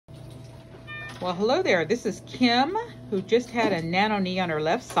Well, hello there. This is Kim, who just had a nano knee on her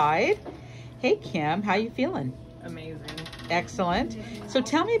left side. Hey, Kim, how you feeling? Amazing. Excellent. So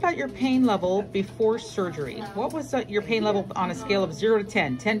tell me about your pain level before surgery. What was your pain level on a scale of 0 to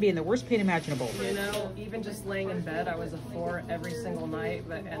 10? 10 being the worst pain imaginable. You know, even just laying in bed, I was a 4 every single night,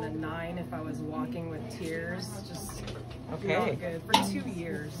 and a 9 if I was walking with tears. Just not good for 2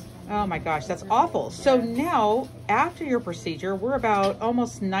 years. Oh my gosh, that's awful. So now, after your procedure, we're about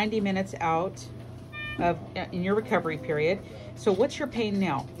almost 90 minutes out in your recovery period. So what's your pain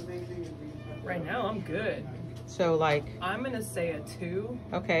now? Right now, I'm good. So like, I'm gonna say a 2.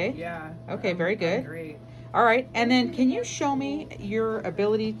 Okay. Yeah. Okay, very good. I'm great. All right, and then can you show me your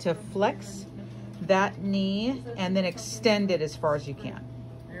ability to flex that knee and then extend it as far as you can?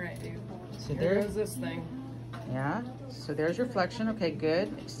 All right, dude. So Here goes this thing. Yeah, so there's your flexion. Okay,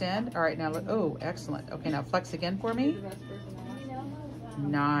 good. Extend. All right, now look. Oh, excellent. Okay, now flex again for me.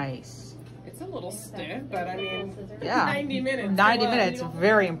 Nice. It's a little stiff, but I mean, yeah, 90 minutes. 90 minutes.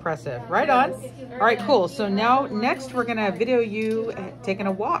 Very impressive. Right on. All right, cool. So now next we're going to video you taking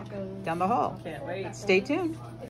a walk down the hall. Can't wait. Stay tuned.